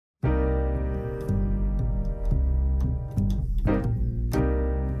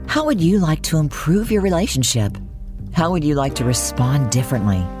How would you like to improve your relationship? How would you like to respond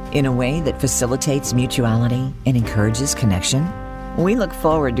differently in a way that facilitates mutuality and encourages connection? We look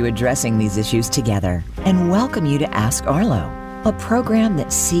forward to addressing these issues together and welcome you to Ask Arlo, a program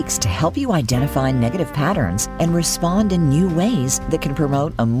that seeks to help you identify negative patterns and respond in new ways that can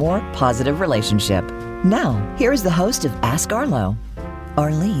promote a more positive relationship. Now, here is the host of Ask Arlo,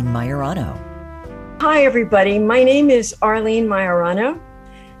 Arlene Majorano. Hi, everybody. My name is Arlene Majorano,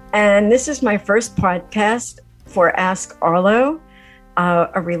 and this is my first podcast for Ask Arlo,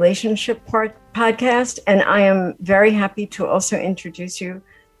 a relationship podcast. And I am very happy to also introduce you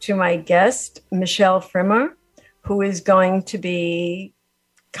to my guest, Michelle Frimmer, who is going to be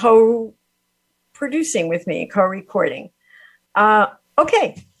co-producing with me, co-recording.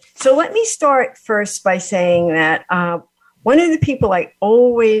 Okay, so let me start first by saying that one of the people I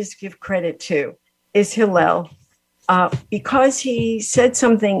always give credit to is Hillel, because he said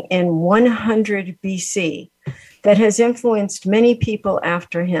something in 100 BC that has influenced many people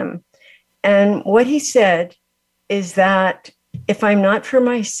after him. And what he said is that if I'm not for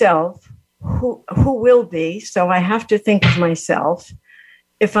myself, who will be? So I have to think of myself.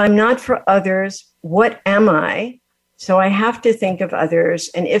 If I'm not for others, what am I? So I have to think of others.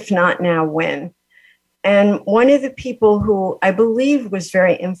 And if not now, when? And one of the people who I believe was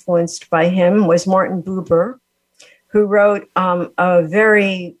very influenced by him was Martin Buber, who wrote a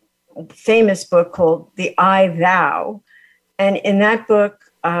very famous book called The I, Thou. And in that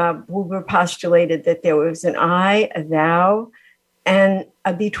book, Buber postulated that there was an I, a thou, and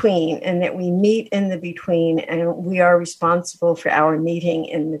a between, and that we meet in the between, and we are responsible for our meeting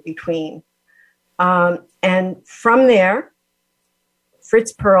in the between. And from there,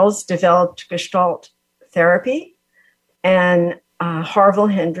 Fritz Perls developed Gestalt therapy, and Harville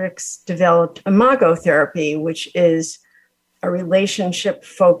Hendricks developed Imago therapy, which is a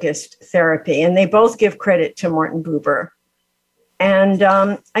relationship-focused therapy. And they both give credit to Martin Buber. And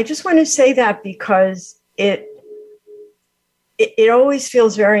I just want to say that because it always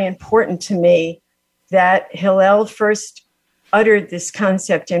feels very important to me that Hillel first uttered this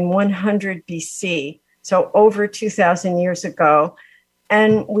concept in 100 BC, so over 2,000 years ago.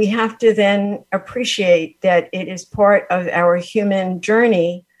 And we have to then appreciate that it is part of our human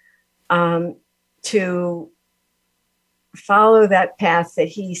journey to follow that path that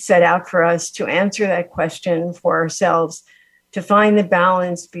he set out for us, to answer that question for ourselves, to find the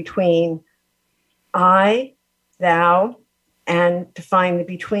balance between I, thou, and to find the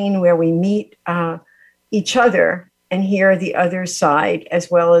between where we meet each other and hear the other side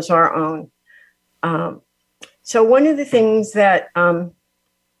as well as our own. So one of the things that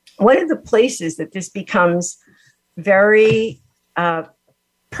one of the places that this becomes very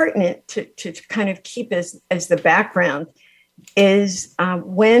pertinent to kind of keep as the background is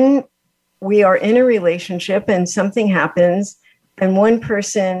when we are in a relationship and something happens and one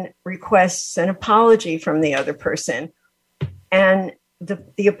person requests an apology from the other person. And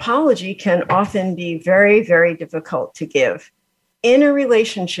the apology can often be very, very difficult to give in a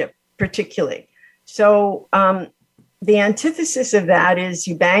relationship particularly. So the antithesis of that is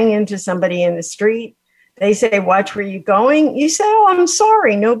you bang into somebody in the street. They say, watch where you're going. You say, oh, I'm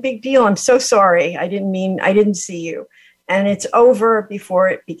sorry. No big deal. I'm so sorry. I didn't see you. And it's over before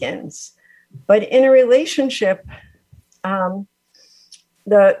it begins. But in a relationship, the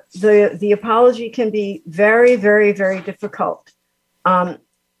apology can be very, very, very difficult. And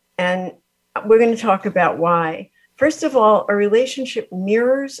we're going to talk about why. First of all, a relationship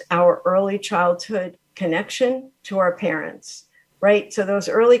mirrors our early childhood connection to our parents, right? So those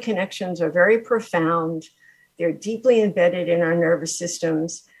early connections are very profound. They're deeply embedded in our nervous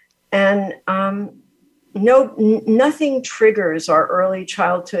systems. And nothing triggers our early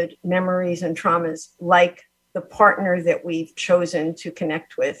childhood memories and traumas like the partner that we've chosen to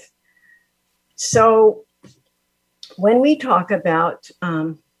connect with. So when we talk about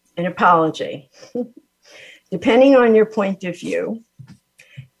an apology, depending on your point of view,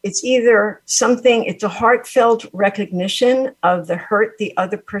 it's either it's a heartfelt recognition of the hurt the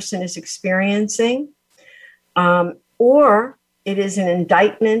other person is experiencing, or it is an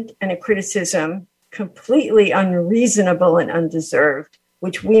indictment and a criticism completely unreasonable and undeserved,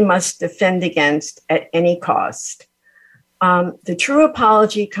 which we must defend against at any cost. The true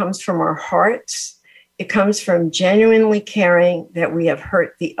apology comes from our hearts. It comes from genuinely caring that we have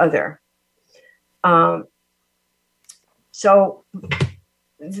hurt the other. So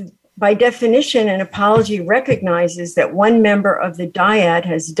by definition, an apology recognizes that one member of the dyad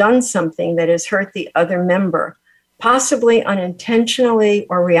has done something that has hurt the other member, possibly unintentionally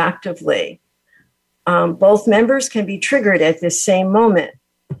or reactively. Both members can be triggered at this same moment.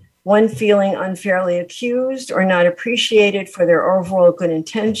 one feeling unfairly accused or not appreciated for their overall good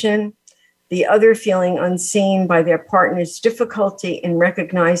intention, the other feeling unseen by their partner's difficulty in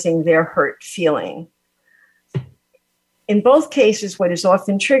recognizing their hurt feeling. In both cases, what is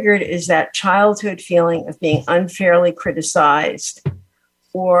often triggered is that childhood feeling of being unfairly criticized,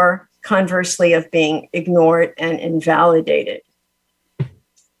 or conversely of being ignored and invalidated.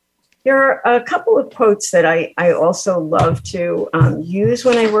 There are a couple of quotes that I also love to use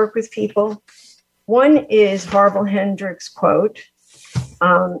when I work with people. One is Harville Hendrix' quote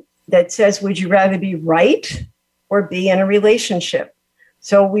that says, "Would you rather be right or be in a relationship?"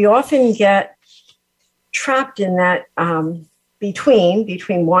 So we often get trapped in that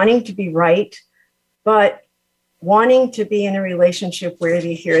between wanting to be right, but wanting to be in a relationship where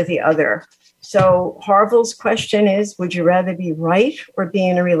you hear the other. So Harville's question is, would you rather be right or be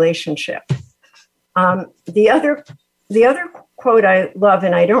in a relationship? The other quote I love,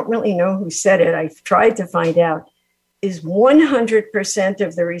 and I don't really know who said it, I've tried to find out, is 100%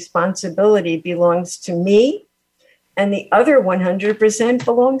 of the responsibility belongs to me, and the other 100%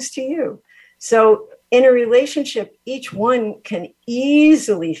 belongs to you. So in a relationship, each one can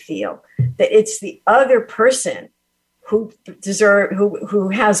easily feel that it's the other person who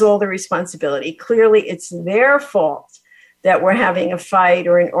has all the responsibility. Clearly, it's their fault that we're having a fight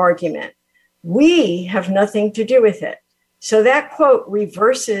or an argument. We have nothing to do with it. So that quote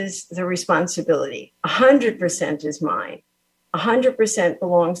reverses the responsibility. 100% is mine. 100%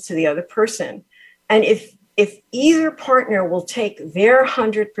 belongs to the other person. And if either partner will take their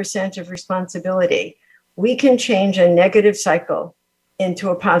 100% of responsibility, we can change a negative cycle into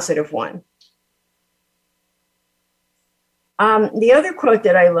a positive one. The other quote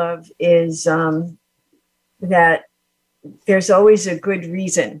that I love is that there's always a good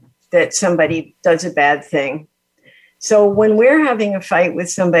reason that somebody does a bad thing. So when we're having a fight with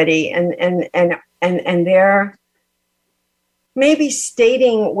somebody and they're maybe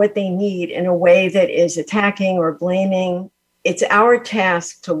stating what they need in a way that is attacking or blaming, it's our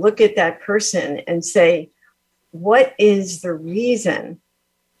task to look at that person and say, what is the reason?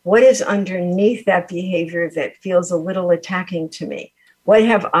 What is underneath that behavior that feels a little attacking to me? What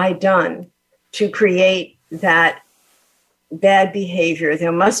have I done to create that bad behavior?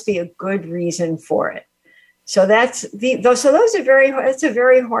 There must be a good reason for it. So that's it's a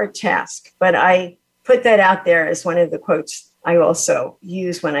very hard task, but I put that out there as one of the quotes I also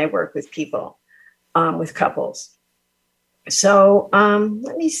use when I work with people, with couples. So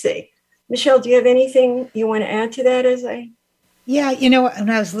let me see. Michelle, do you have anything you want to add to that Yeah, when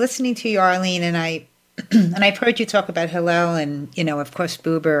I was listening to you, Arlene, and I've heard you talk about Hillel and, of course,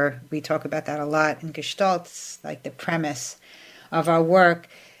 Buber, we talk about that a lot in Gestalt, like the premise of our work.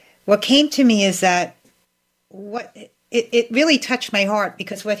 What came to me is that it really touched my heart,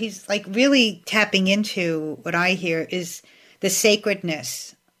 because what he's like really tapping into, what I hear, is the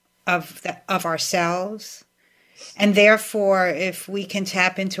sacredness of ourselves. And therefore, if we can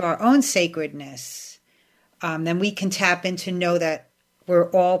tap into our own sacredness, then we can tap into know that we're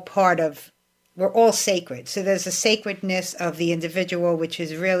all sacred. So there's a sacredness of the individual, which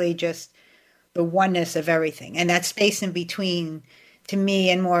is really just the oneness of everything. And that space in between, to me,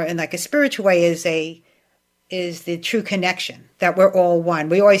 and more in like a spiritual way, is the true connection, that we're all one.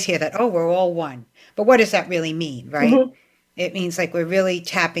 We always hear that, we're all one. But what does that really mean, right? Mm-hmm. It means like we're really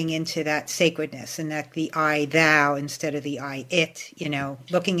tapping into that sacredness, and that the I, thou, instead of the I, it,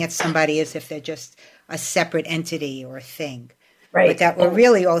 looking at somebody as if they're just a separate entity or a thing. Right. But that we're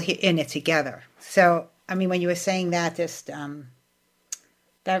really all in it together. So, I mean, when you were saying that,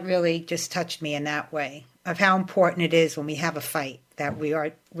 that really just touched me in that way, of how important it is when we have a fight, that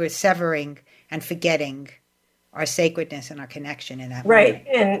we're severing and forgetting our sacredness and our connection in that right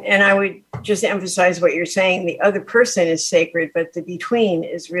moment. And I would just emphasize what you're saying. The other person is sacred, but the between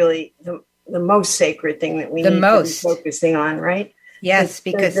is really the most sacred thing that we need to be focusing on, right? Yes,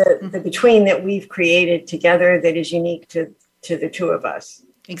 because the between that we've created together that is unique to the two of us.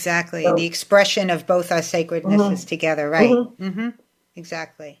 Exactly. So, the expression of both our sacrednesses together, right? Mm-hmm. Mm-hmm.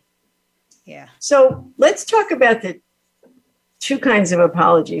 Exactly. Yeah. So let's talk about the two kinds of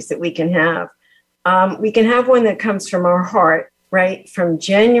apologies that we can have. We can have one that comes from our heart, right? From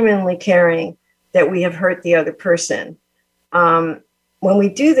genuinely caring that we have hurt the other person. When we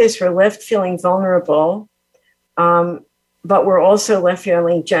do this, we're left feeling vulnerable, but we're also left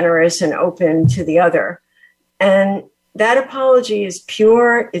feeling generous and open to the other. And that apology is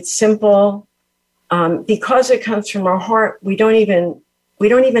pure, it's simple. Because it comes from our heart, we don't even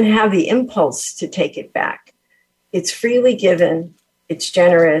have the impulse to take it back. It's freely given, it's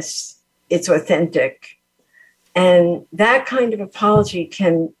generous, it's authentic. And that kind of apology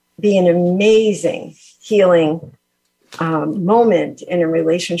can be an amazing healing moment in a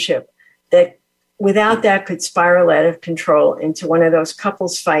relationship that without that could spiral out of control into one of those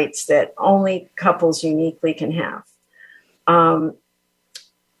couples fights that only couples uniquely can have.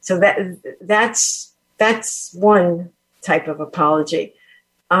 So that's one type of apology.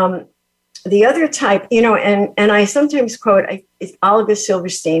 The other type, and I sometimes quote it's Olga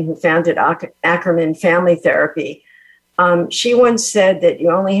Silverstein, who founded Ackerman Family Therapy. She once said that you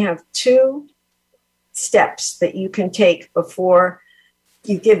only have 2 steps that you can take before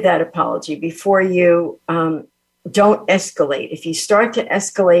you give that apology, before you don't escalate. If you start to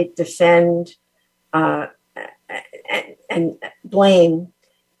escalate, defend, and blame,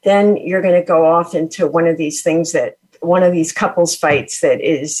 then you're going to go off into one of these couples fights that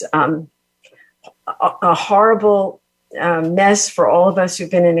is a horrible mess for all of us who've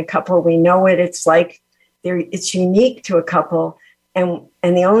been in a couple. We know what it's like. It's unique to a couple. And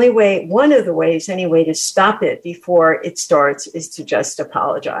one of the ways anyway, to stop it before it starts is to just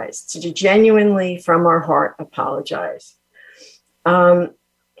apologize, to genuinely from our heart apologize. Now,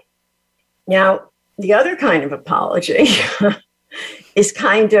 the other kind of apology is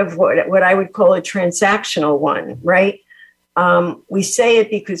kind of what I would call a transactional one, right? We say it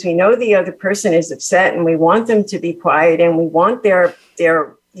because we know the other person is upset and we want them to be quiet and we want their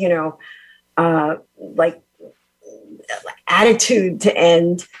attitude to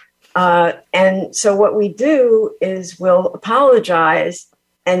end. And so what we do is we'll apologize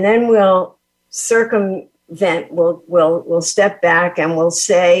and then we'll circumvent, we'll step back and we'll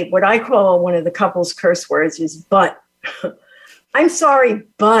say what I call one of the couple's curse words is but. I'm sorry,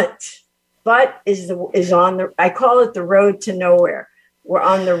 but is on the, I call it the road to nowhere. We're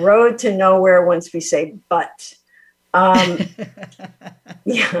on the road to nowhere once we say but.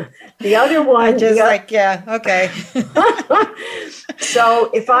 Yeah. The other one. Yeah, okay.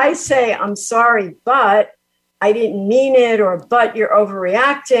 So if I say, I'm sorry, but I didn't mean it, or but you're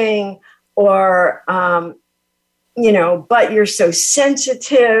overreacting, or, but you're so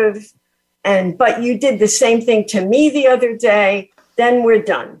sensitive, and but you did the same thing to me the other day, then we're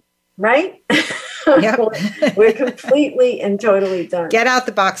done, right? Yep. We're completely and totally done. Get out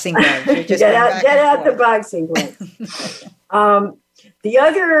the boxing gloves. Get out the boxing gloves. The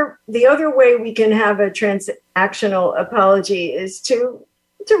other way we can have a transactional apology is to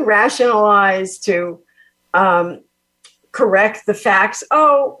rationalize, to correct the facts.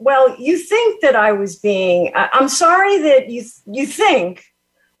 Oh, well, you think that I was being. I'm sorry that you think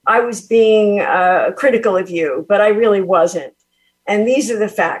I was being critical of you, but I really wasn't. And these are the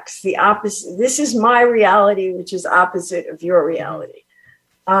facts. The opposite. This is my reality, which is opposite of your reality.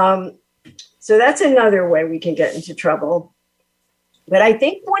 So that's another way we can get into trouble. But I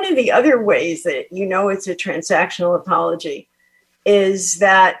think one of the other ways that it's a transactional apology is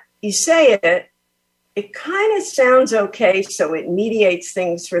that you say it kind of sounds okay, so it mediates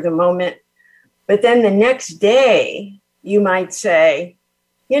things for the moment. But then the next day, you might say,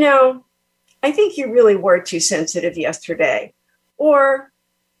 I think you really were too sensitive yesterday. Or,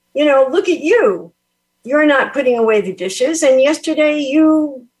 look at you. You're not putting away the dishes. And yesterday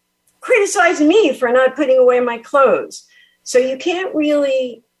you criticized me for not putting away my clothes. So you can't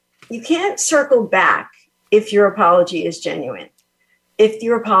circle back if your apology is genuine. If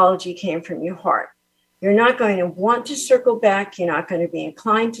your apology came from your heart, you're not going to want to circle back. You're not going to be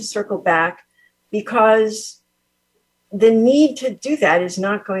inclined to circle back because the need to do that is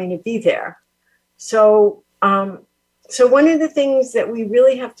not going to be there. So one of the things that we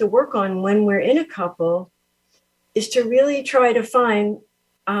really have to work on when we're in a couple is to really try to find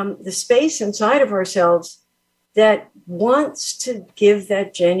the space inside of ourselves that wants to give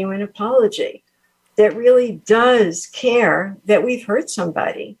that genuine apology, that really does care that we've hurt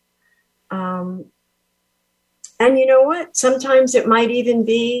somebody. And you know what? Sometimes it might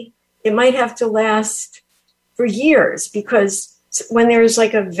have to last for years, because when there's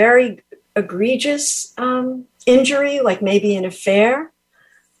like a very egregious injury, like maybe an affair,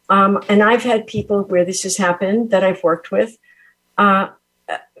 and I've had people where this has happened that I've worked with,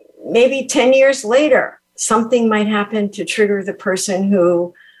 maybe 10 years later, something might happen to trigger the person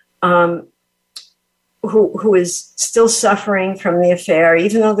who is still suffering from the affair,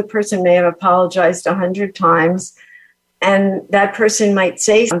 even though the person may have apologized 100 times, and that person might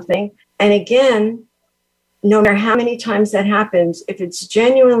say something. And again, no matter how many times that happens, if it's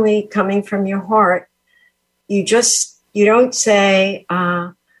genuinely coming from your heart, you don't say,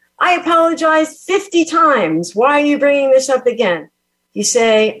 I apologized 50 times. Why are you bringing this up again? You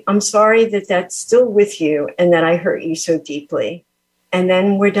say, I'm sorry that that's still with you and that I hurt you so deeply. And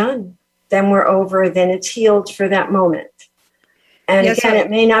then we're done. Then we're over. Then it's healed for that moment. And again, it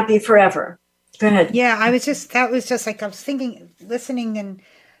may not be forever. Go ahead. Yeah, that was just like, I was thinking, listening, and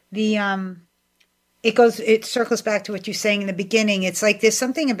it circles back to what you're saying in the beginning. It's like there's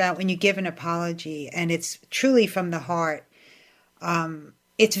something about when you give an apology and it's truly from the heart.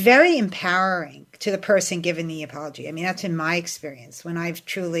 It's very empowering to the person giving the apology. I mean, that's in my experience. When I've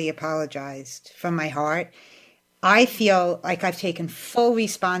truly apologized from my heart, I feel like I've taken full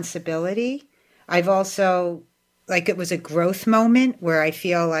responsibility. I've also, like, it was a growth moment where I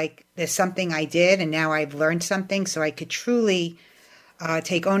feel like there's something I did and now I've learned something, so I could truly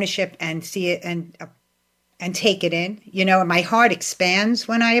take ownership and see it and take it in. You know, and my heart expands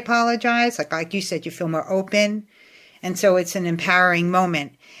when I apologize. Like you said, you feel more open. And so it's an empowering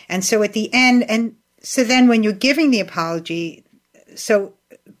moment. And so at the end, and so then when you're giving the apology, so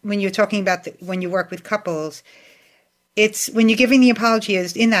when you're talking about when you work with couples, it's when you're giving the apology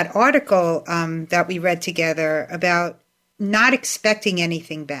is in that article that we read together about not expecting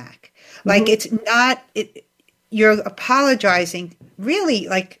anything back. Like it's not, you're apologizing really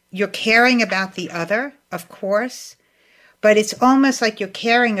like you're caring about the other, of course, but it's almost like you're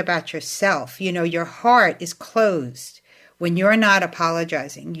caring about yourself. You know, your heart is closed. When you're not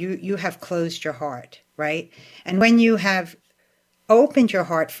apologizing, you have closed your heart, right? And when you have opened your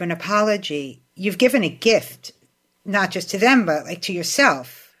heart for an apology, you've given a gift, not just to them, but like to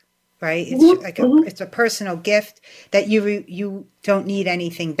yourself, right? It's like it's a personal gift that you don't need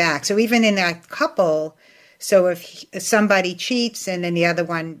anything back. So even in that couple, so if somebody cheats and then the other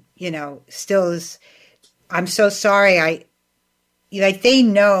one, you know, still is, I'm so sorry, like they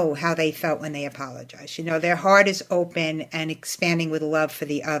know how they felt when they apologize. You know, their heart is open and expanding with love for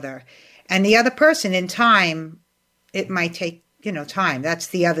the other. And the other person, in time, it might take, you know, time. That's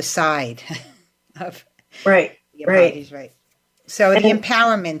the other side of the apologies, right. So the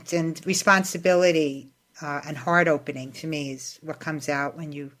empowerment and responsibility and heart opening to me is what comes out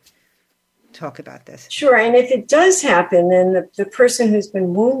when you talk about this. Sure. And if it does happen, then the person who's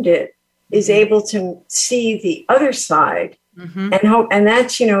been wounded is able to see the other side. And hope, and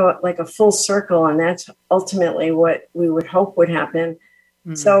that's, you know, like a full circle, and that's ultimately what we would hope would happen.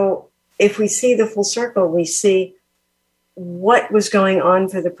 So if we see the full circle, we see what was going on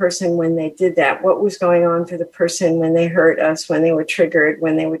for the person when they did that, what was going on for the person when they hurt us, when they were triggered,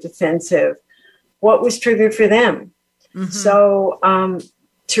 when they were defensive, what was triggered for them. So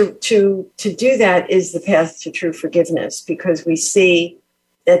to do that is the path to true forgiveness, because we see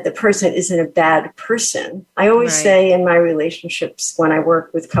that the person isn't a bad person. I always say in my relationships, when I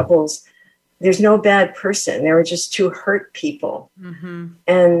work with couples, there's no bad person. There are just two hurt people.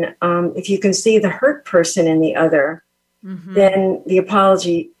 And if you can see the hurt person in the other, then the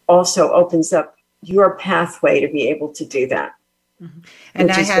apology also opens up your pathway to be able to do that. And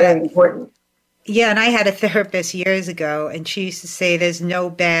which is very important. Yeah, and I had a therapist years ago, and she used to say there's no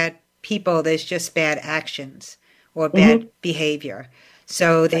bad people, there's just bad actions or bad behavior.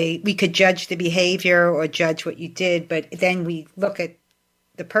 So we could judge the behavior or judge what you did, but then we look at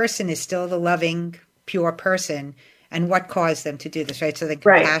the person is still the loving, pure person, and what caused them to do this, right? So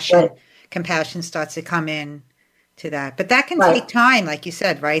the compassion starts to come in to that. But that can take time, like you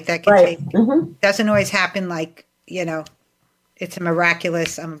said, right? That can take, doesn't always happen like, you know, it's a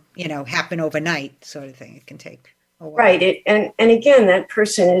miraculous, you know, happen overnight sort of thing. It can take a while. Right. And again, that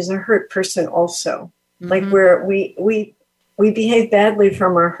person is a hurt person also. Like where we behave badly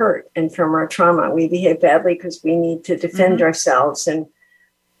from our hurt and from our trauma. We behave badly because we need to defend ourselves and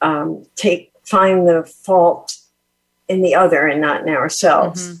find the fault in the other and not in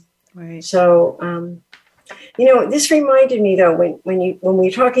ourselves. Right. So, you know, this reminded me though, when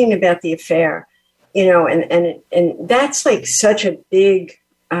we're talking about the affair, you know, and that's like such a big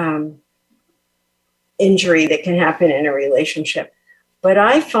injury that can happen in a relationship. But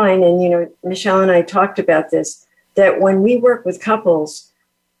I find, and you know, Michelle and I talked about this, that when we work with couples,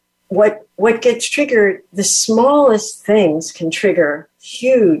 what gets triggered, the smallest things can trigger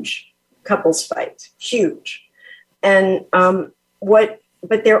huge couples fights, huge. And but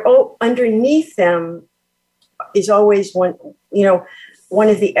they're all underneath them is always one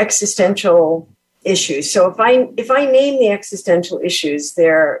of the existential issues. So if I name the existential issues,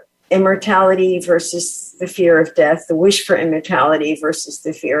 they're immortality versus the fear of death, the wish for immortality versus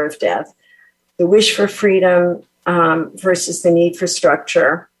the fear of death, the wish for freedom versus the need for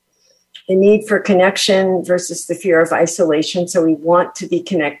structure, the need for connection versus the fear of isolation. So we want to be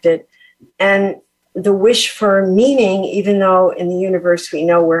connected, and the wish for meaning, even though in the universe we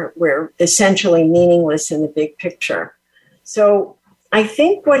know we're essentially meaningless in the big picture. So I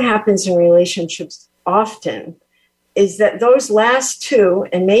think what happens in relationships often is that those last two,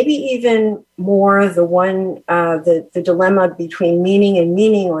 and maybe even more, the dilemma between meaning and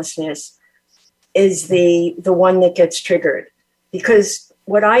meaninglessness is the one that gets triggered. Because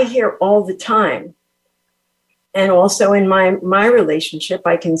what I hear all the time, and also in my relationship,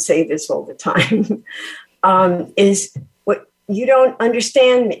 I can say this all the time, is what you don't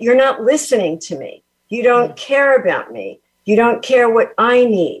understand me. You're not listening to me. You don't care about me. You don't care what I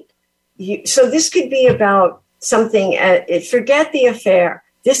need. So this could be about something, forget the affair.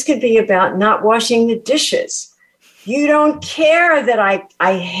 This could be about not washing the dishes. You don't care that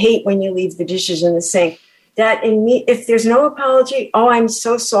I hate when you leave the dishes in the sink. That in me, if there's no apology, oh, I'm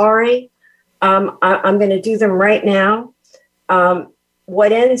so sorry. I'm going to do them right now.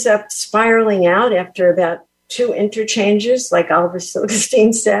 What ends up spiraling out after about 2 interchanges, like Oliver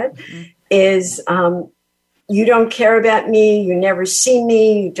Silverstein said, is you don't care about me. You never see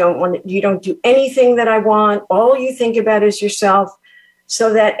me. You don't do anything that I want. All you think about is yourself.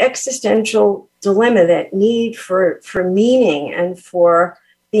 So that existential dilemma, that need for meaning and for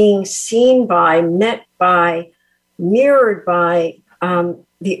being seen by, met by, mirrored by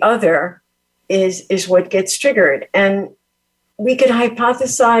the other is what gets triggered. And we could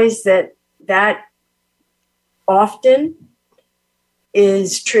hypothesize that often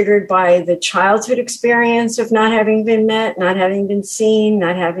is triggered by the childhood experience of not having been met, not having been seen,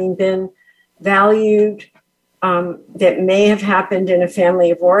 not having been valued, that may have happened in a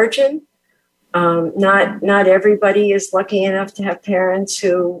family of origin. Not everybody is lucky enough to have parents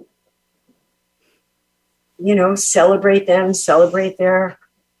who, celebrate their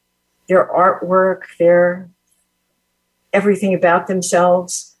artwork, their everything about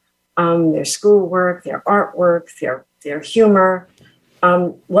themselves, their schoolwork, their artwork, their humor.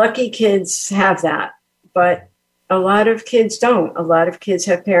 Lucky kids have that, but a lot of kids don't. A lot of kids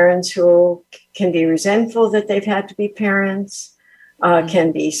have parents who can be resentful that they've had to be parents,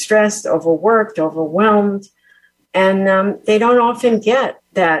 can be stressed, overworked, overwhelmed, and they don't often get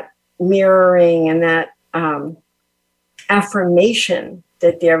that mirroring and that affirmation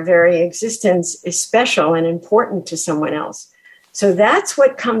that their very existence is special and important to someone else. So that's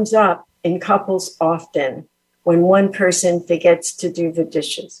what comes up in couples often when one person forgets to do the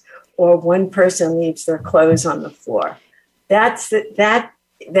dishes or one person leaves their clothes on the floor. That's that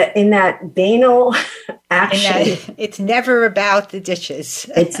in that banal action. It's never about the dishes.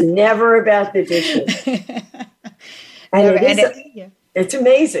 It's never about the dishes. It's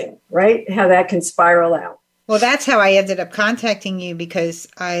amazing, right? How that can spiral out. Well, that's how I ended up contacting you, because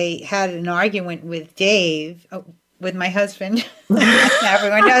I had an argument with Dave, with my husband.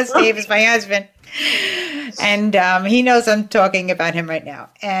 Everyone knows Dave is my husband. And he knows I'm talking about him right now.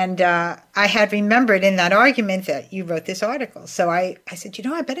 And I had remembered in that argument that you wrote this article. So I said,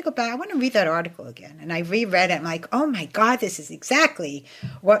 I better go back. I want to read that article again. And I reread it. I'm like, oh, my God, this is exactly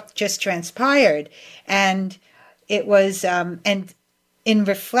what just transpired. And it was, and in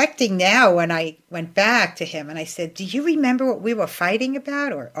reflecting now, when I went back to him and I said, do you remember what we were fighting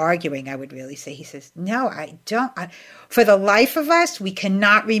about, or arguing, I would really say? He says, no, I don't. For the life of us, we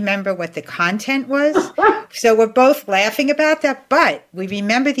cannot remember what the content was. So we're both laughing about that, but we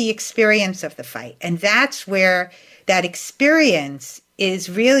remember the experience of the fight. And that's where that experience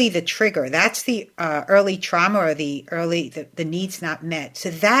is really the trigger. That's the early trauma, or the needs not met. So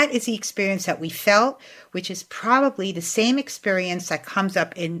that is the experience that we felt, which is probably the same experience that comes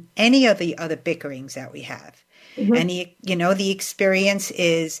up in any of the other bickerings that we have. Mm-hmm. And the experience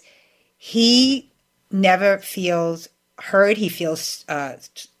is he never feels heard. He feels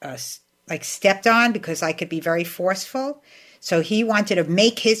like stepped on, because I could be very forceful. So he wanted to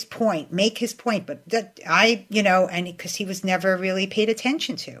make his point, but and because he was never really paid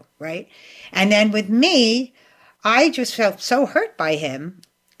attention to, right? And then with me, I just felt so hurt by him,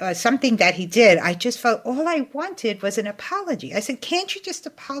 something that he did. I just felt all I wanted was an apology. I said, can't you just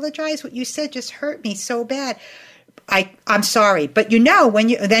apologize? What you said just hurt me so bad. I'm sorry. But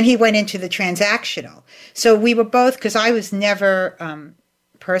then he went into the transactional. So we were both, because I was never...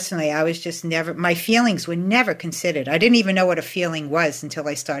 Personally, I was just never, my feelings were never considered. I didn't even know what a feeling was until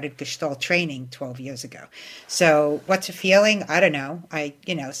I started Gestalt training 12 years ago. So what's a feeling? I don't know.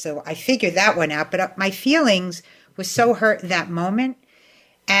 So I figured that one out, but my feelings were so hurt in that moment.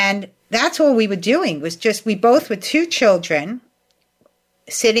 And that's all we were doing, was just, we both were 2 children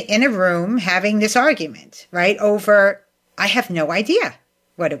sitting in a room having this argument, right? Over, I have no idea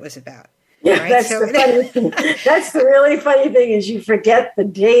what it was about. Yeah, right? That's the funny thing. That's the really funny thing, is you forget the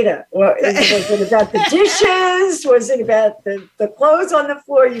data. Was it about the dishes? Was it about the clothes on the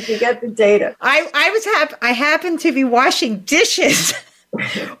floor? You forget the data. I happened to be washing dishes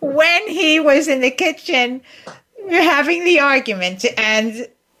when he was in the kitchen we're having the argument, and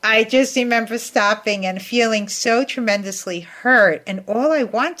I just remember stopping and feeling so tremendously hurt. And all I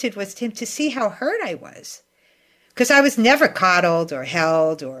wanted was him to see how hurt I was. Because I was never coddled or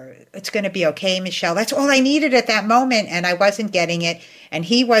held or it's going to be okay, Michelle. That's all I needed at that moment. And I wasn't getting it. And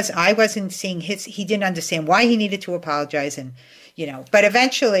I wasn't seeing he didn't understand why he needed to apologize. And, but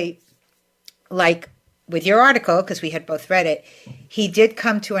eventually, like with your article, because we had both read it, he did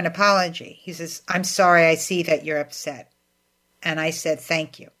come to an apology. He says, "I'm sorry, I see that you're upset." And I said,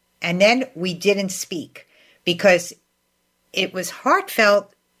 "Thank you." And then we didn't speak because it was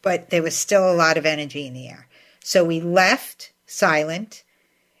heartfelt, but there was still a lot of energy in the air. So we left silent,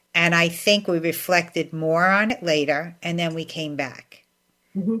 and I think we reflected more on it later, and then we came back.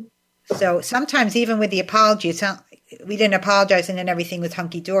 Mm-hmm. So sometimes even with the apology, it's not, we didn't apologize and then everything was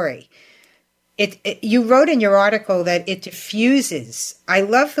hunky-dory. You wrote in your article that it diffuses. I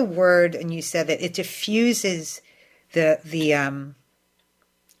love the word, and you said that it diffuses the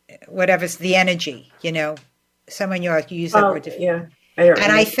whatever's the energy, Someone you used that word. Yeah.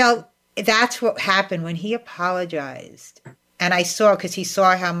 I felt that's what happened when he apologized. And I saw, because he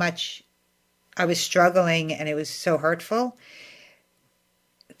saw how much I was struggling and it was so hurtful.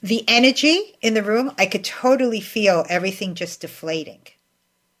 The energy in the room, I could totally feel everything just deflating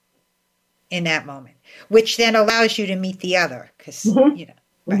in that moment, which then allows you to meet the other. Because, right.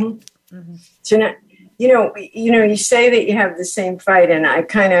 Mm-hmm. So now, you say that you have the same fight, and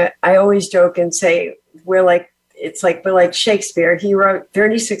I always joke and say we're like Shakespeare. He wrote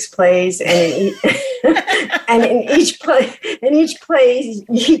 36 plays, and and in each play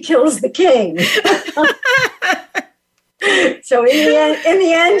he kills the king. So in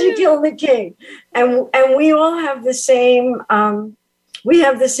the end, you kill the king, and we all have the same. We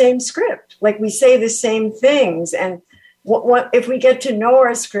have the same script. Like, we say the same things, and what if we get to know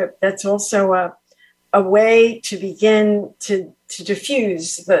our script? That's also a way to begin to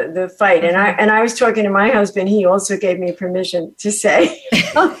diffuse the fight. And I was talking to my husband. He also gave me permission to say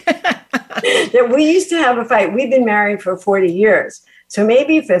that we used to have a fight. We've been married for 40 years. So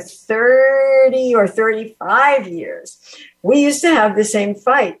maybe for 30 or 35 years, we used to have the same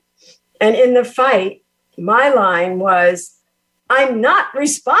fight. And in the fight, my line was, "I'm not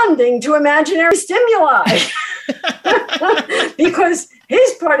responding to imaginary stimuli." Because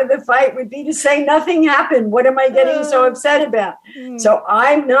his part of the fight would be to say nothing happened. What am I getting so upset about? So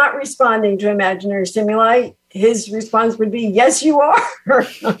I'm not responding to imaginary stimuli. His response would be, "Yes, you are."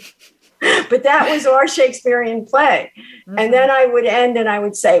 But that was our Shakespearean play. Mm-hmm. And then I would end and I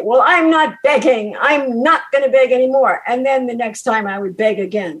would say, "Well, I'm not begging. I'm not going to beg anymore." And then the next time I would beg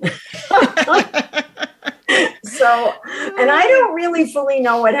again. So, and I don't really fully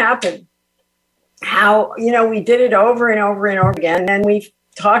know what happened. How, we did it over and over and over again. And we've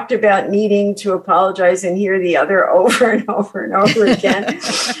talked about needing to apologize and hear the other over and over and over again.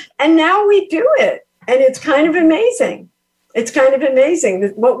 And now we do it. And it's kind of amazing. It's kind of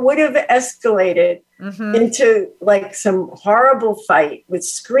amazing. What would have escalated into like some horrible fight with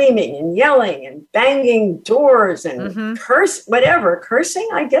screaming and yelling and banging doors and cursing,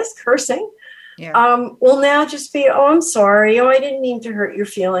 I guess, cursing. Yeah. Will now just be, "Oh, I'm sorry. Oh, I didn't mean to hurt your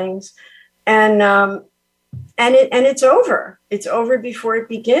feelings," and it's over. It's over before it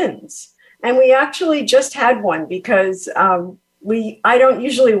begins. And we actually just had one because I don't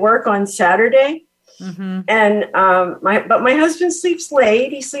usually work on Saturday, and my husband sleeps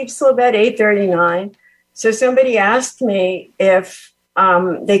late. He sleeps till about 8:39. So somebody asked me if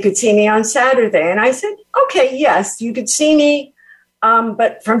they could see me on Saturday, and I said, "Okay, yes, you could see me."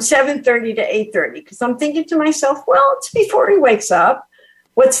 But from 7:30 to 8:30, because I'm thinking to myself, well, it's before he wakes up.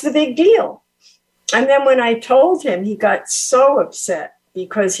 What's the big deal? And then when I told him, he got so upset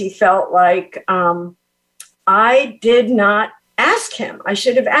because he felt like I did not ask him. I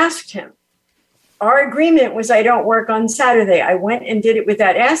should have asked him. Our agreement was I don't work on Saturday. I went and did it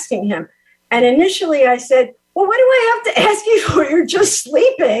without asking him. And initially I said, "Well, what do I have to ask you for? You're just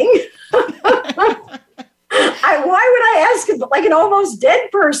sleeping." Why would I ask him like an almost dead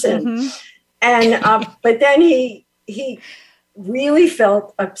person? And but then he really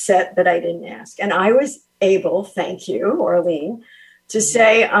felt upset that I didn't ask. And I was able, thank you, Arlene, to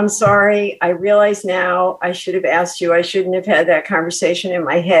say, "I'm sorry. I realize now I should have asked you. I shouldn't have had that conversation in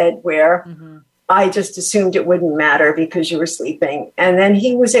my head where I just assumed it wouldn't matter because you were sleeping." And then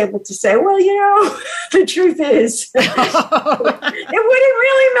he was able to say, "Well, the truth is, it wouldn't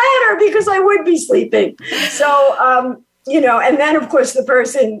really matter because I would be sleeping." So, and then of course the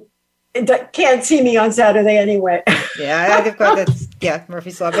person can't see me on Saturday anyway. Yeah, I think that's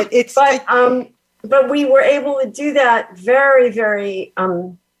Murphy's Law. But we were able to do that very, very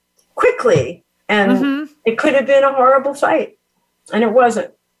quickly And it could have been a horrible fight, and it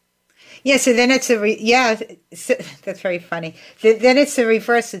wasn't. Yeah, so then it's that's very funny. Then it's the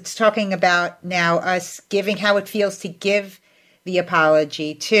reverse. It's talking about now us giving, how it feels to give the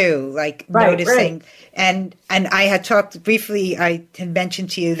apology too, like noticing. Right. And I had talked briefly, I had mentioned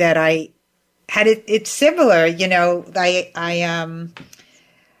to you that I had it's similar, you know,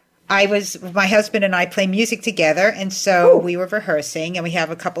 I was, my husband and I play music together, and so we were rehearsing, and we have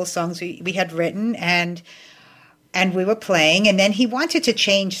a couple of songs we had written, and we were playing, and then he wanted to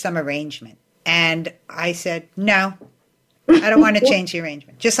change some arrangement. And I said, no, I don't want to change the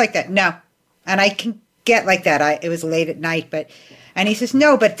arrangement. Just like that, no. And I can get like that. It was late at night, and he says,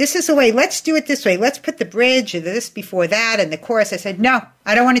 no, but this is the way, let's do it this way. Let's put the bridge or this before that and the chorus. I said, no,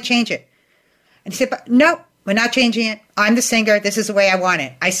 I don't want to change it. And he said, but no, we're not changing it. I'm the singer. This is the way I want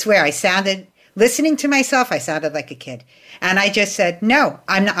it. I swear, listening to myself, I sounded like a kid. And I just said, no,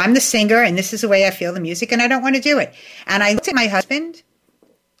 I'm the singer, and this is the way I feel the music, and I don't want to do it. And I looked at my husband,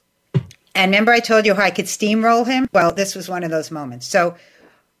 and remember I told you how I could steamroll him? Well, this was one of those moments. So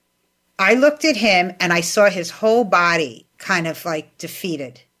I looked at him, and I saw his whole body kind of like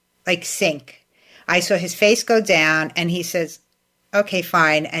defeated, like sink. I saw his face go down, and he says, okay,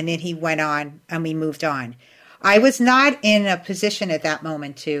 fine. And then he went on, and we moved on. I was not in a position at that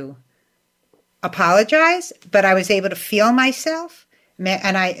moment to apologize, but I was able to feel myself,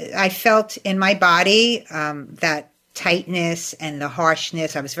 and I felt in my body that tightness and the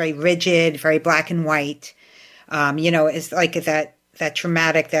harshness. I was very rigid, very black and white. It's like that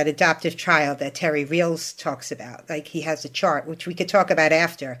traumatic, that adoptive child that Terry Reals talks about. Like, he has a chart, which we could talk about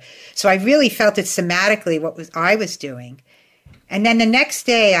after. So I really felt it somatically I was doing. And then the next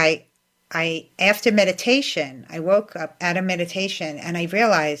day, I after meditation, I woke up out of meditation, and I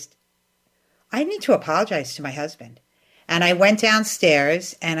realized I need to apologize to my husband. And I went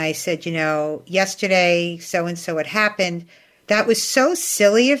downstairs and I said, yesterday so-and-so had happened. That was so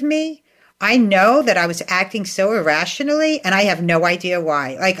silly of me. I know that I was acting so irrationally, and I have no idea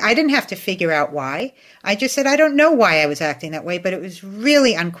why. Like, I didn't have to figure out why. I just said, I don't know why I was acting that way, but it was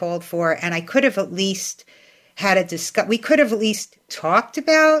really uncalled for. And I could have at least we could have at least talked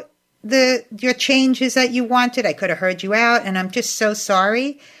about your changes that you wanted. I could have heard you out, and I'm just so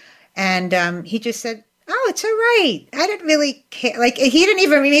sorry. And he just said, oh, it's all right. I didn't really care. Like, he didn't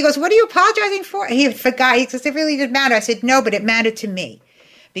even, he goes, what are you apologizing for? He forgot. He says, it really didn't matter. I said, no, but it mattered to me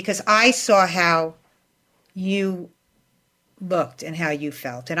because I saw how you looked and how you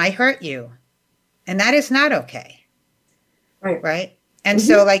felt, and I hurt you. And that is not okay. Right? And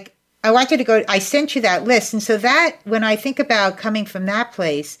so, like, I sent you that list. And so that, when I think about coming from that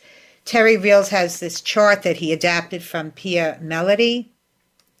place, Terry Reals has this chart that he adapted from Pia Mellody,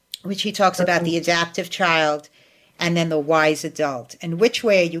 which he talks about the adaptive child and then the wise adult. And which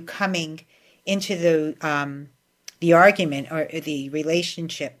way are you coming into the argument or the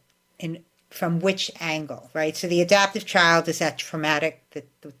relationship from which angle, right? So the adaptive child is that traumatic,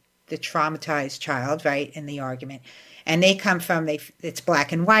 the traumatized child, right, in the argument. And they come from, it's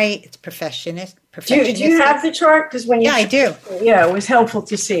black and white, it's perfectionist. Do you have the chart? Because yeah, I do. Yeah, it was helpful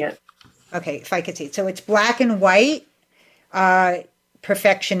to see it. Okay, if I could see it. So it's black and white,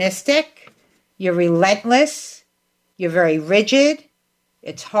 perfectionistic, you're relentless, you're very rigid,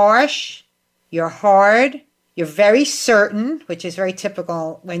 it's harsh, you're hard, you're very certain, which is very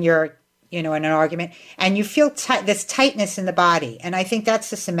typical when you're, in an argument, and you feel this tightness in the body. And I think that's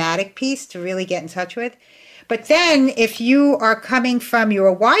the somatic piece to really get in touch with. But then if you are coming from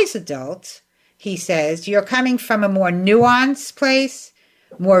your wise adult, he says, you're coming from a more nuanced place,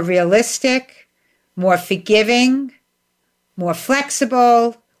 more realistic, more forgiving, more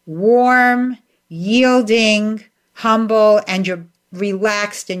flexible, warm, yielding, humble, and you're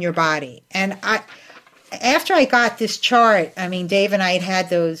relaxed in your body. And after I got this chart, Dave and I had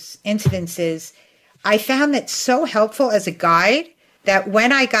those incidences, I found that so helpful as a guide that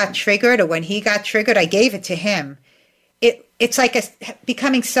when I got triggered or when he got triggered, I gave it to him. It's like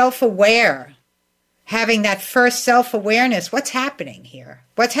becoming self-aware, having that first self-awareness. What's happening here?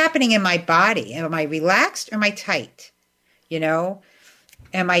 What's happening in my body? Am I relaxed or am I tight?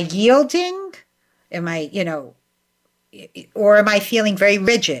 Am I yielding? Am I, or am I feeling very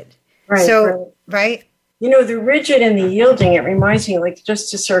rigid? Right. So, right? The rigid and the yielding, it reminds me, like,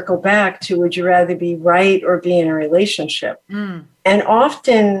 just to circle back to, would you rather be right or be in a relationship? Mm. And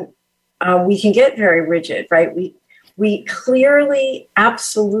often we can get very rigid, right? We clearly,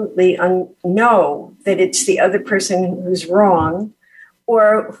 absolutely know that it's the other person who's wrong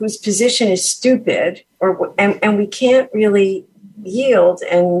or whose position is stupid, and we can't really yield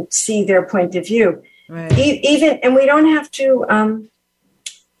and see their point of view. Right. And we don't have to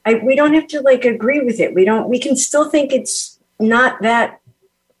we don't have to like agree with it. We can still think it's not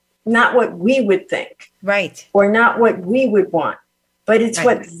what we would think. Right. Or not what we would want, but it's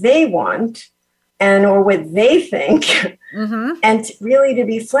right. what they want or what they think. Mm-hmm. And really to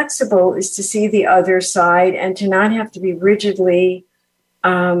be flexible is to see the other side and to not have to be rigidly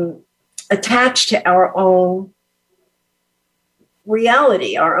attached to our own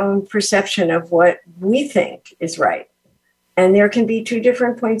reality, our own perception of what we think is right. And there can be two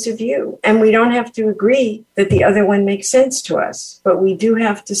different points of view. And we don't have to agree that the other one makes sense to us, but we do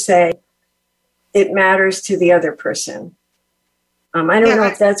have to say it matters to the other person. I don't know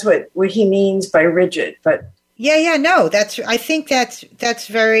if that's what he means by rigid, but no, I think that's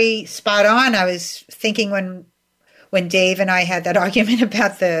very spot on. I was thinking when Dave and I had that argument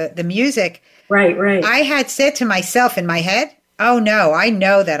about the music. Right. I had said to myself in my head, oh no, I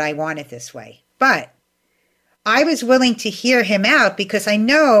know that I want it this way. But I was willing to hear him out because I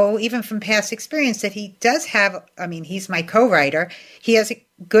know, even from past experience, that he does have, he's my co-writer. He has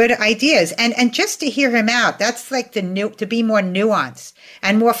good ideas. And just to hear him out, that's like to be more nuanced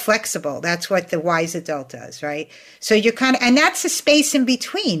and more flexible. That's what the wise adult does, right? So you're and that's the space in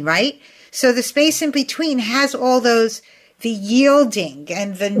between, right? So the space in between has all the yielding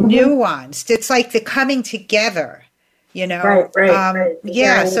and the nuanced. It's like the coming together, Right.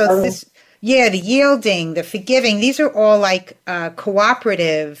 Yeah. So the yielding, the forgiving, these are all like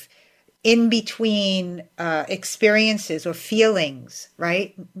cooperative in between experiences or feelings,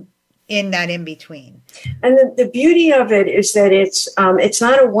 right? In that in between. And the beauty of it is that it's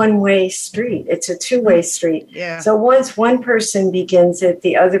not a one-way street. It's a two-way street. Yeah. So once one person begins it,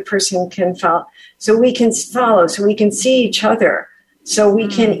 the other person can follow. So we can follow. So we can see each other. So we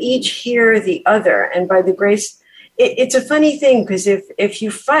can each hear the other. And by the grace, it's a funny thing because if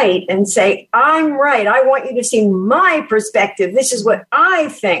you fight and say, I'm right, I want you to see my perspective, this is what I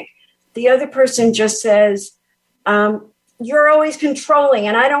think, the other person just says, you're always controlling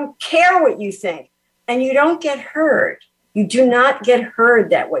and I don't care what you think. And you don't get heard. You do not get heard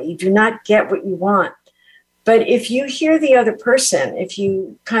that way. You do not get what you want. But if you hear the other person, if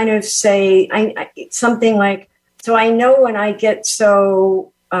you kind of say something like, so I know when I get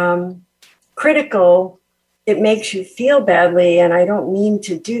so critical, it makes you feel badly, and I don't mean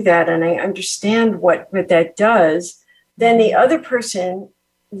to do that, and I understand what that does, then the other person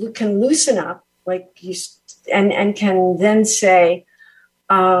can loosen up, like you, and can then say,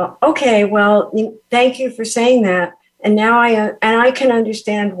 okay, well, thank you for saying that, and now I can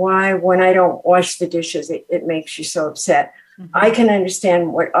understand why when I don't wash the dishes, it makes you so upset. Mm-hmm. I can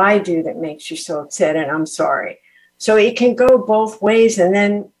understand what I do that makes you so upset, and I'm sorry. So it can go both ways, and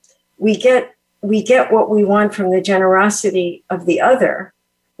then we get what we want from the generosity of the other.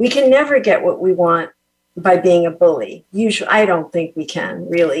 We can never get what we want by being a bully. Usually, I don't think we can,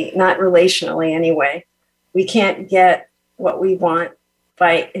 really, not relationally anyway. We can't get what we want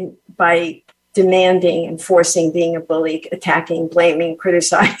by demanding and forcing, being a bully, attacking, blaming,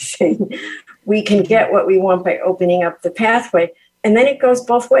 criticizing. We can get what we want by opening up the pathway. And then it goes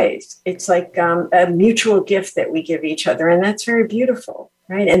both ways. It's like a mutual gift that we give each other. And that's very beautiful,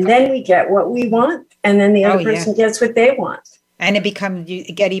 right? And then we get what we want. And then the other person gets what they want. And you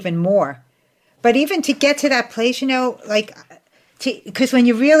get even more. But even to get to that place, because when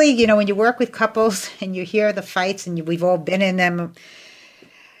you really, when you work with couples and you hear the fights, and we've all been in them,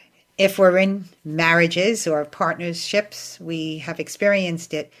 if we're in marriages or partnerships, we have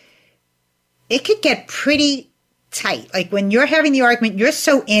experienced it. It could get pretty tight. Like when you're having the argument, you're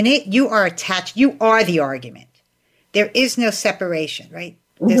so in it, you are attached, you are the argument. There is no separation, right?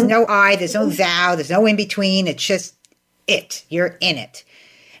 Mm-hmm. There's no I, there's no thou, there's no in between. It's just it. You're in it.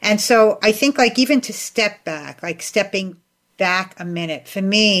 And so I think even to step back, like stepping back a minute, for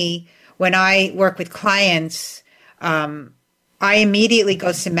me, when I work with clients, I immediately go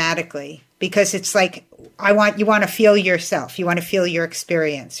somatically, because it's like, you want to feel yourself. You want to feel your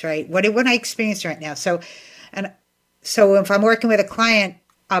experience, right? What I experience right now. So if I'm working with a client,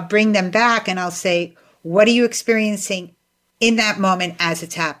 I'll bring them back and I'll say, what are you experiencing in that moment as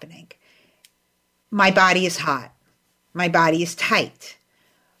it's happening? My body is hot. My body is tight.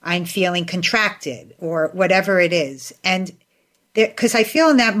 I'm feeling contracted, or whatever it is. And because I feel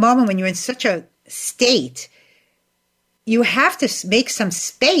in that moment when you're in such a state, you have to make some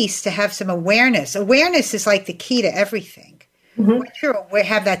space to have some awareness. Awareness is like the key to everything. Mm-hmm. Once you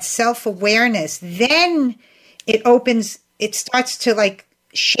have that self-awareness, then it starts to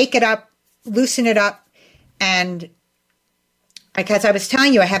shake it up, loosen it up. And as I was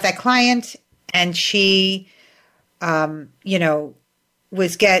telling you, I have that client, and she,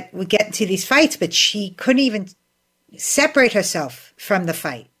 would get into these fights, but she couldn't even separate herself from the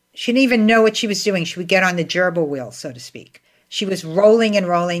fight. she didn't even know what she was doing. She would get on the gerbil wheel, so to speak. She was rolling and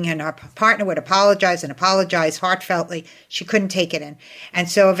rolling, and her partner would apologize and apologize heartfeltly. She couldn't take it in. And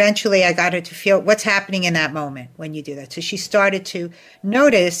so eventually I got her to feel what's happening in that moment when you do that. So she started to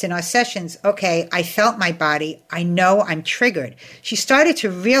notice in our sessions, okay, I felt my body. I know I'm triggered. She started to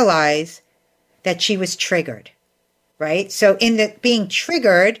realize that she was triggered, right? So in the being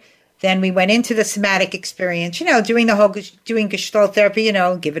triggered, then we went into the somatic experience, doing Gestalt therapy,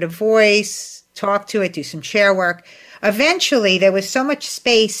 give it a voice, talk to it, do some chair work. Eventually, there was so much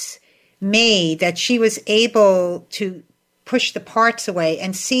space made that she was able to push the parts away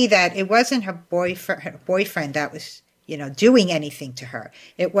and see that it wasn't her boyfriend that was, doing anything to her.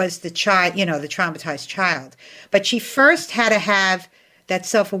 It was the child, the traumatized child. But she first had to have that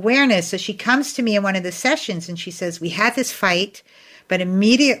self-awareness. So she comes to me in one of the sessions and she says, we had this fight, but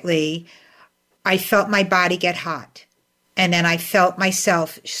immediately I felt my body get hot. And then I felt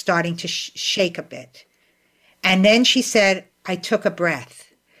myself starting to shake a bit. And then she said, I took a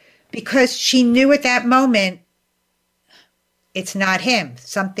breath because she knew at that moment, it's not him.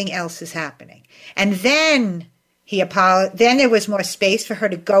 Something else is happening. And then then there was more space for her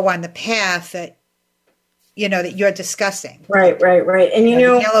to go on the path that, that you're discussing. Right. And the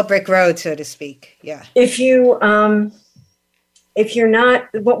yellow brick road, so to speak. Yeah. If you're not,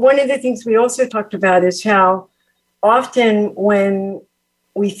 but one of the things we also talked about is how often when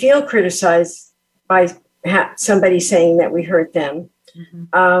we feel criticized by somebody saying that we hurt them,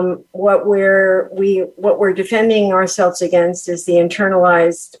 what we're defending ourselves against is the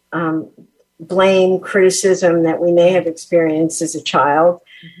internalized blame, criticism that we may have experienced as a child.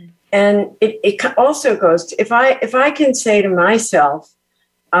 And it also goes to, if I can say to myself,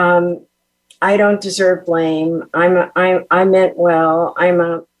 I don't deserve blame. I meant well. I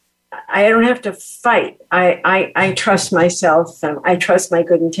don't have to fight. I trust myself. I trust my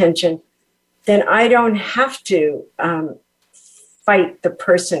good intention. Then I don't have to fight the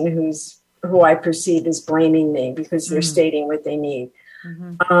person who I perceive as blaming me because they're stating what they need.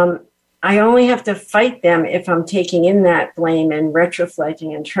 I only have to fight them if I'm taking in that blame and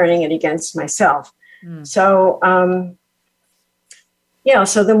retroflecting and turning it against myself. So,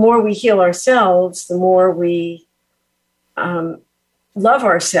 so the more we heal ourselves, the more we love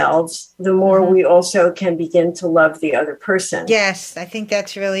ourselves, the more we also can begin to love the other person. Yes, I think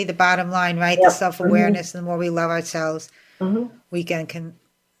that's really the bottom line, right? Yep. The self-awareness, the more we love ourselves, we can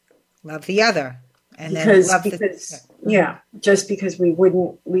love the other. And just because we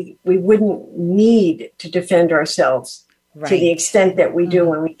wouldn't need to defend ourselves to the extent that we do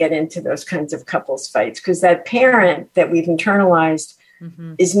when we get into those kinds of couples fights, because that parent that we've internalized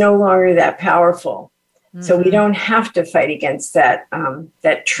is no longer that powerful. So we don't have to fight against that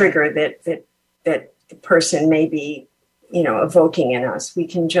that trigger that the person may be, evoking in us. We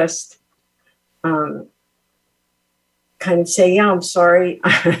can just kind of say, yeah, I'm sorry.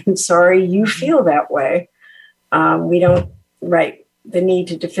 I'm sorry you feel that way. We don't, the need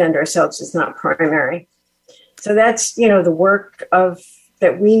to defend ourselves is not primary. So that's, the work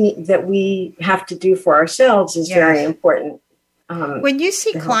that we have to do for ourselves is very important. When you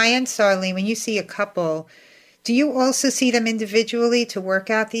see clients, Arlene, when you see a couple, do you also see them individually to work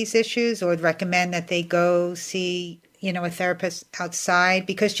out these issues, or would recommend that they go see, a therapist outside?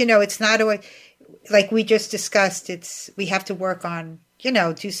 Because, it's not like we just discussed, we have to work on,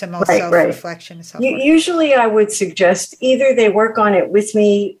 do some more self-reflection and so forth. Usually I would suggest either they work on it with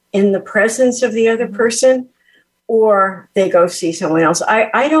me in the presence of the other person, or they go see someone else.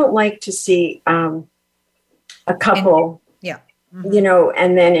 I don't like to see a couple,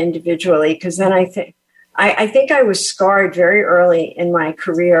 and then individually, because then I think I was scarred very early in my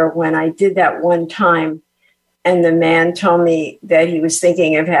career when I did that one time. And the man told me that he was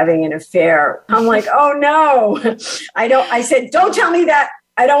thinking of having an affair. I'm like, oh no, I said, don't tell me that.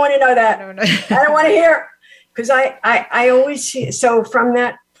 I don't want to know that. I don't want to hear. Because I always see, so from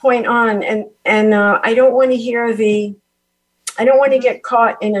that point on, and I don't want to hear I don't want to get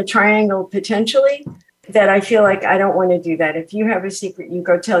caught in a triangle potentially, that I feel like I don't want to do that. If you have a secret, you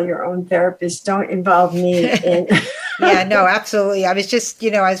go tell your own therapist. Don't involve me in. Yeah, no, absolutely. I was just,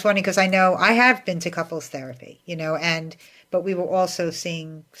 I was wondering because I know I have been to couples therapy, but we were also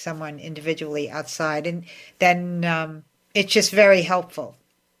seeing someone individually outside, and then it's just very helpful.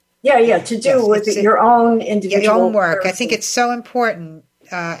 Yeah, to do with your own individual your own work. person. I think it's so important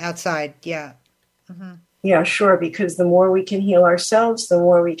outside. Yeah. Mm-hmm. Yeah, sure. Because the more we can heal ourselves, the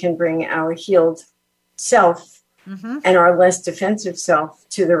more we can bring our healed self and our less defensive self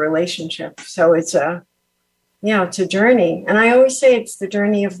to the relationship. So it's a journey. And I always say it's the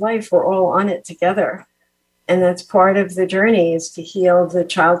journey of life. We're all on it together. that's part of the journey, is to heal the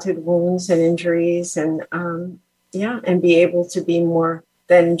childhood wounds and injuries, and and be able to be more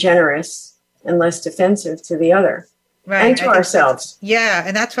than generous and less defensive to the other, right, and to ourselves. Yeah,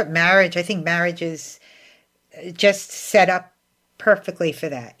 and that's what marriage, I think marriage is just set up perfectly for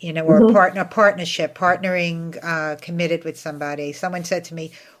that, or a partnership, partnering, committed with somebody. Someone said to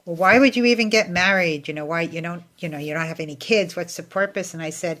me, well, why would you even get married? Why you don't have any kids? What's the purpose? And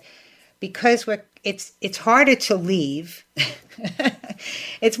I said, because it's harder to leave.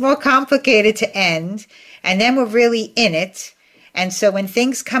 It's more complicated to end. And then we're really in it. And so when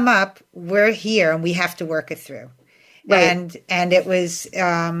things come up, we're here and we have to work it through. Right. And it was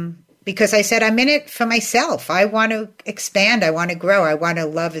because I said, I'm in it for myself. I want to expand. I want to grow. I want to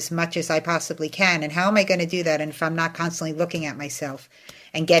love as much as I possibly can. And how am I going to do that? And if I'm not constantly looking at myself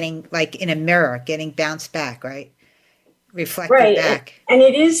and getting, like in a mirror, getting bounced back, right? Reflected back. And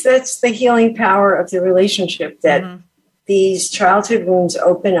that's the healing power of the relationship, that these childhood wounds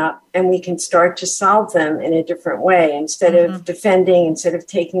open up and we can start to solve them in a different way. Instead of defending, instead of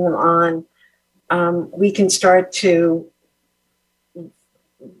taking them on, we can start to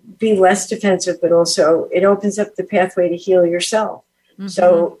be less defensive, but also it opens up the pathway to heal yourself.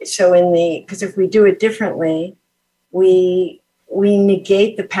 So because if we do it differently, we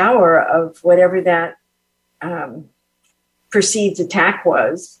negate the power of whatever that perceived attack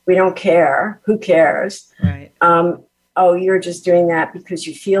was. We don't care. Who cares? Right. You're just doing that because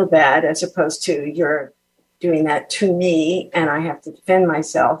you feel bad, as opposed to you're doing that to me and I have to defend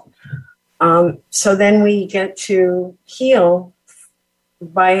myself. So then we get to heal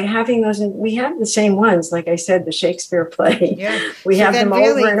by having those. We have the same ones, like I said, the Shakespeare play. Yeah. We have them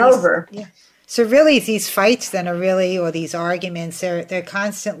over and over. Yeah. So really, these fights then are really, or these arguments, they're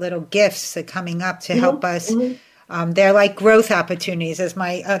constant little gifts that are coming up to help us. They're like growth opportunities, as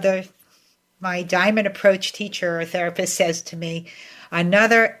my Diamond Approach teacher or therapist says to me,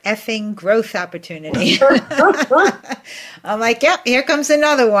 another effing growth opportunity. I'm like, yep, here comes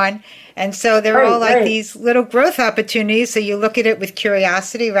another one. And so they're all like these little growth opportunities. So you look at it with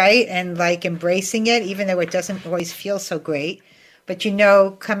curiosity, right? And like embracing it, even though it doesn't always feel so great. But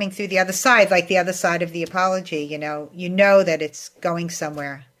coming through the other side, like the other side of the apology, you know that it's going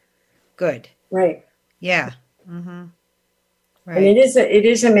somewhere good. Right. Yeah. Mm-hmm. Right. And it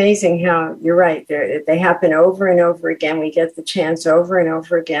is amazing how you're right. They happen over and over again. We get the chance over and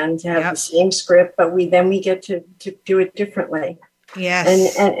over again to have the same script, but we get to do it differently.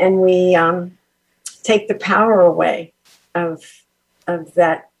 Yes. And we take the power away of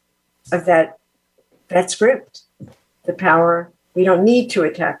that script. The power. We don't need to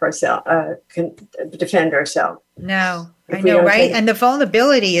attack ourselves, defend ourselves. No, I know, right? And the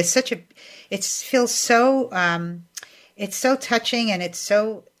vulnerability is it feels so, it's so touching, and it's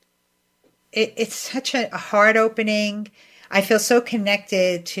such a heart opening. I feel so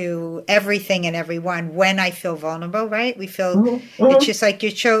connected to everything and everyone when I feel vulnerable, right? We feel, it's just like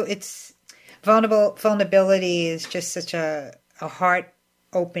it's vulnerability is just such a heart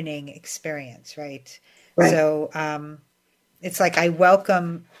opening experience, right? So, it's like I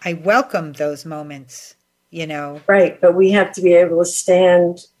welcome those moments, Right, but we have to be able to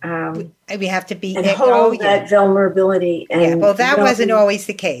stand. We have to be and hold that vulnerability. And that wasn't always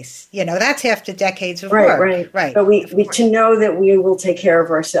the case. That's after decades of work. Right. But we to know that we will take care of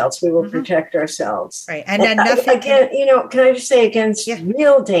ourselves. We will protect ourselves. Right, and then nothing. Again, can I just say, against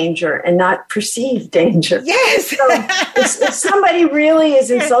real danger and not perceived danger? Yes. So if somebody really is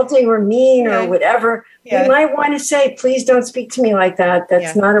insulting or mean or whatever, we might want to say, please don't speak to me like that.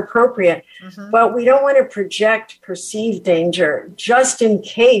 That's not appropriate. But we don't want to project perceived danger just in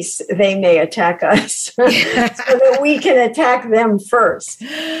case they may attack us so that we can attack them first.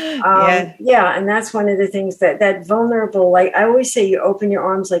 And that's one of the things that vulnerable, like I always say, you open your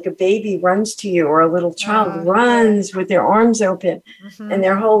arms like a baby runs to you, or a little child runs with their arms open and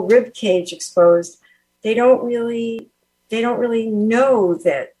their whole rib cage exposed. They don't really know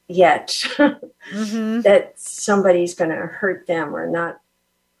that yet that somebody's going to hurt them or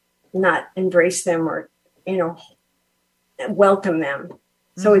not embrace them or welcome them.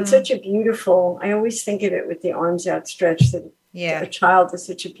 So it's such a beautiful, I always think of it with the arms outstretched, that a child is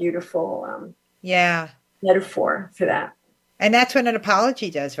such a beautiful metaphor for that. And that's what an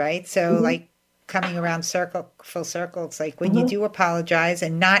apology does, right? So like coming around full circle, it's like when you do apologize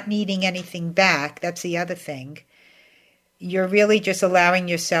and not needing anything back, that's the other thing. You're really just allowing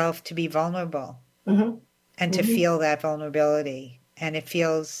yourself to be vulnerable and to feel that vulnerability. And it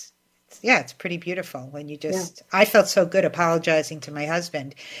feels, it's pretty beautiful when you just, I felt so good apologizing to my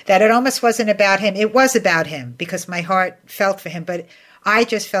husband that it almost wasn't about him. It was about him because my heart felt for him, but I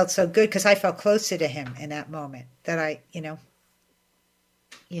just felt so good because I felt closer to him in that moment that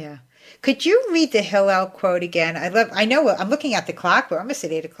yeah. Could you read the Hillel quote again? I know I'm looking at the clock. We're almost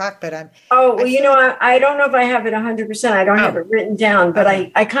at 8 o'clock, but I'm. Oh, well, I don't know if I have it 100%. I don't have it written down, but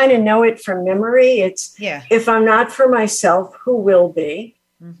I kind of know it from memory. It's, if I'm not for myself, who will be?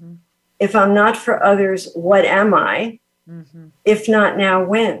 Mm-hmm. If I'm not for others, what am I? Mm-hmm. If not now,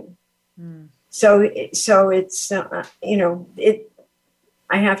 when? Mm. So it's,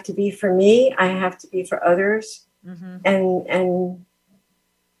 I have to be for me. I have to be for others. Mm-hmm.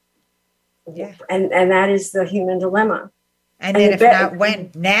 And that is the human dilemma. And then if not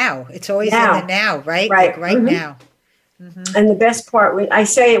when, now. It's always now. In the now, right? Like right mm-hmm. now. Mm-hmm. And the best part, I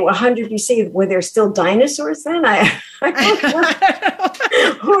say 100 BC, were there still dinosaurs then? I don't know.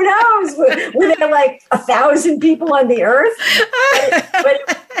 Who knows? Were there like 1,000 people on the earth?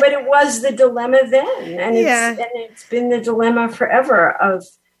 But it was the dilemma then. And it's been the dilemma forever of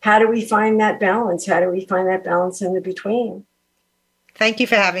how do we find that balance? How do we find that balance in the between? Thank you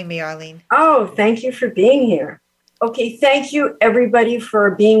for having me, Arlene. Oh, thank you for being here. Okay, thank you, everybody,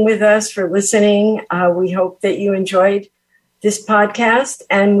 for being with us, for listening. We hope that you enjoyed this podcast,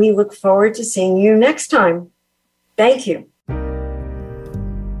 and we look forward to seeing you next time. Thank you.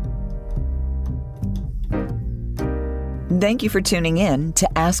 Thank you for tuning in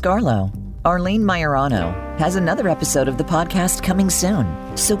to Ask Arlo. Arlene Majorano has another episode of the podcast coming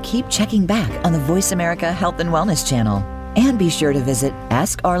soon, so keep checking back on the Voice America Health and Wellness channel. And be sure to visit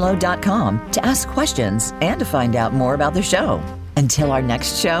AskArlo.com to ask questions and to find out more about the show. Until our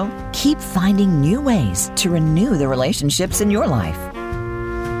next show, keep finding new ways to renew the relationships in your life.